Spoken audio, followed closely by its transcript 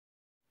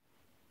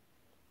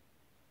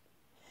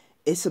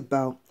It's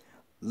about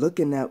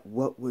looking at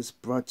what was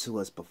brought to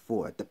us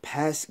before. The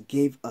past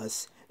gave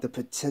us the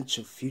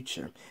potential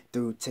future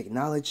through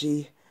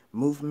technology,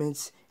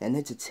 movements, and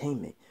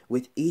entertainment,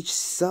 with each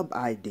sub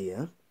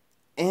idea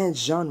and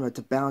genre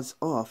to bounce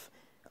off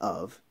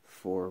of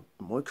for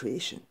more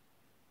creation,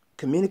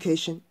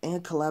 communication,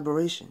 and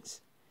collaborations.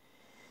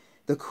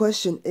 The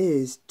question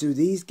is, do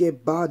these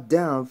get bogged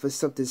down for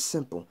something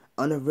simple,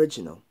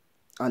 unoriginal,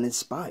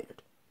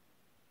 uninspired?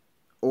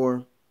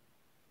 Or,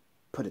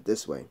 put it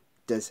this way,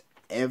 does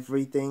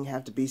everything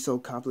have to be so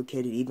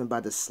complicated even by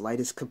the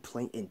slightest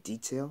complaint in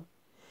detail?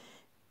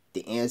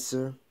 The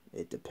answer,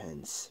 it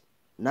depends.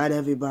 Not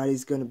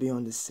everybody's going to be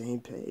on the same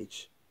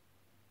page.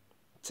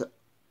 To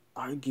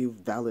argue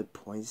valid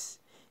points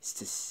is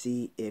to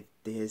see if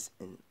there's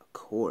an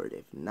accord.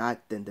 If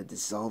not, then the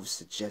dissolve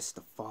suggests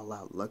the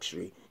fallout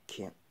luxury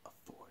can't